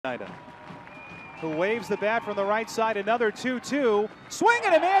who waves the bat from the right side. Another 2-2. Swing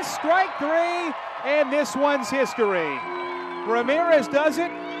and a miss. Strike three. And this one's history. Ramirez does it.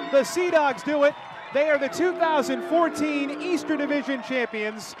 The Sea Dogs do it. They are the 2014 Eastern Division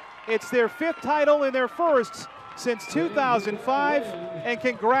champions. It's their fifth title and their first since 2005. And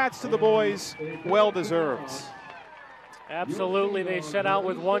congrats to the boys. Well deserved. Absolutely. They set out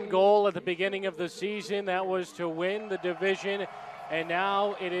with one goal at the beginning of the season. That was to win the division. And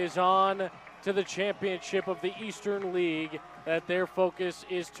now it is on to the championship of the Eastern League that their focus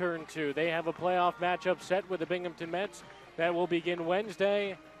is turned to. They have a playoff matchup set with the Binghamton Mets that will begin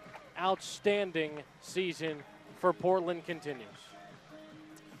Wednesday. Outstanding season for Portland continues.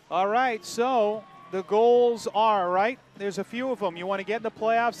 All right, so the goals are, right? There's a few of them. You want to get in the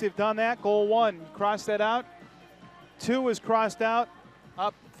playoffs. They've done that. Goal one, cross that out. 2 is crossed out.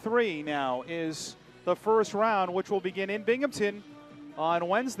 Up 3 now is the first round, which will begin in Binghamton on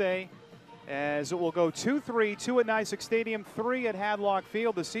Wednesday, as it will go 2-3, 2 at NYSEG Stadium, 3 at Hadlock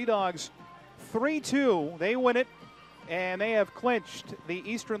Field. The Sea Dogs 3-2. They win it, and they have clinched the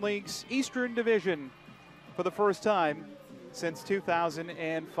Eastern League's Eastern Division for the first time since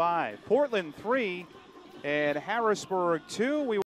 2005. Portland 3 and Harrisburg 2.